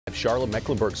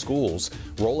Charlotte-Mecklenburg Schools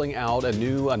rolling out a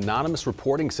new anonymous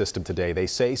reporting system today. They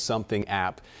say something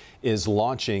app is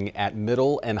launching at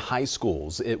middle and high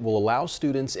schools. It will allow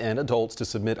students and adults to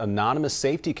submit anonymous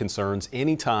safety concerns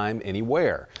anytime,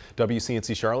 anywhere.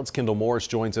 WCNC Charlotte's Kendall Morris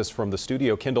joins us from the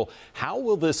studio. Kendall, how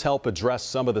will this help address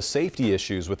some of the safety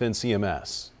issues within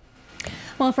CMS?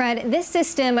 Well, Fred, this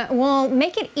system will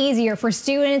make it easier for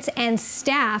students and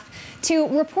staff to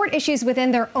report issues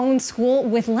within their own school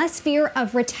with less fear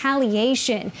of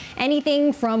retaliation.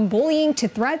 Anything from bullying to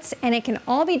threats, and it can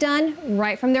all be done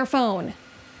right from their phone.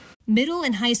 Middle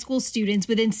and high school students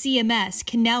within CMS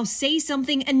can now say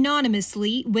something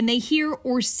anonymously when they hear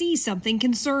or see something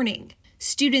concerning.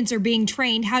 Students are being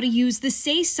trained how to use the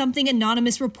Say Something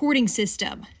Anonymous reporting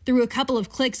system. Through a couple of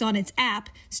clicks on its app,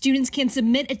 students can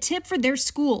submit a tip for their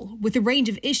school with a range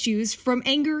of issues from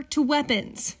anger to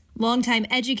weapons. Longtime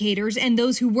educators and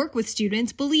those who work with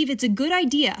students believe it's a good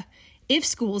idea if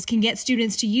schools can get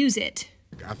students to use it.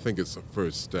 I think it's a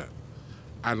first step.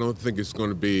 I don't think it's going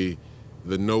to be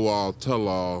the know-all,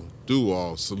 tell-all,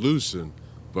 do-all solution,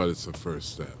 but it's a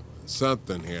first step.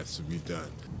 Something has to be done.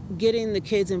 Getting the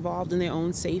kids involved in their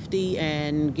own safety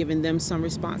and giving them some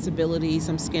responsibility,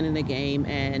 some skin in the game,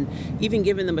 and even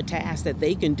giving them a task that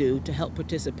they can do to help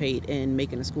participate in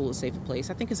making a school a safer place,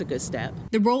 I think is a good step.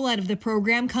 The rollout of the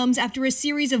program comes after a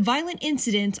series of violent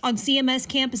incidents on CMS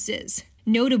campuses.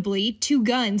 Notably, 2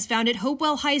 guns found at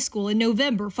Hopewell High School in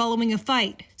November following a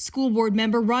fight. School board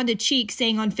member Rhonda Cheek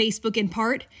saying on Facebook in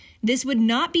part, "This would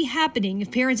not be happening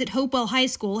if parents at Hopewell High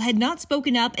School had not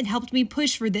spoken up and helped me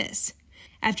push for this."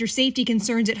 After safety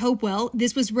concerns at Hopewell,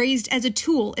 this was raised as a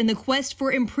tool in the quest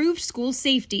for improved school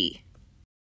safety.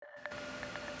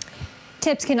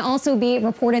 Tips can also be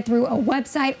reported through a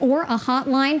website or a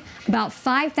hotline. About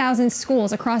 5,000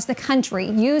 schools across the country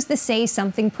use the Say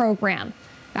Something program.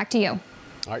 Back to you.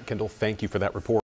 All right, Kendall, thank you for that report.